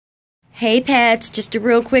Hey pets, just a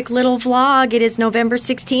real quick little vlog. It is November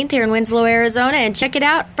 16th here in Winslow, Arizona, and check it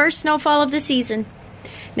out, first snowfall of the season.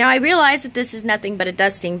 Now I realize that this is nothing but a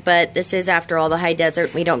dusting, but this is after all the high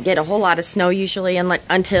desert. We don't get a whole lot of snow usually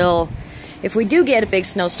until, if we do get a big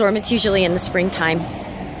snowstorm, it's usually in the springtime.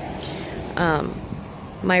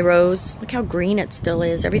 My rose, look how green it still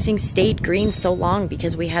is. Everything stayed green so long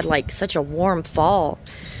because we had like such a warm fall.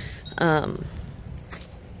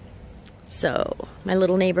 So, my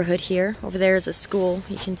little neighborhood here. Over there is a school.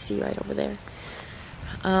 You can see right over there.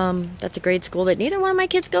 That's a grade school that neither one of my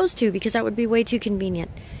kids goes to because that would be way too convenient.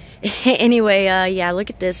 Anyway, yeah, look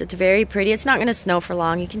at this. It's very pretty. It's not going to snow for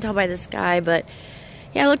long. You can tell by the sky, but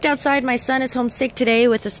yeah, I looked outside. My son is homesick today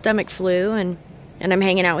with a stomach flu, and I'm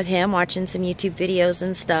hanging out with him watching some YouTube videos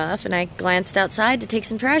and stuff, and I glanced outside to take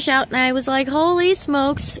some trash out, and I was like, holy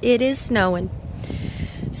smokes, it is snowing.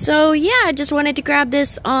 So yeah, I just wanted to grab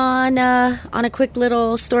this on a quick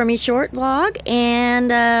little Stormy short vlog, and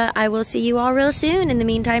I will see you all real soon. In the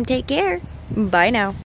meantime, take care. Bye now.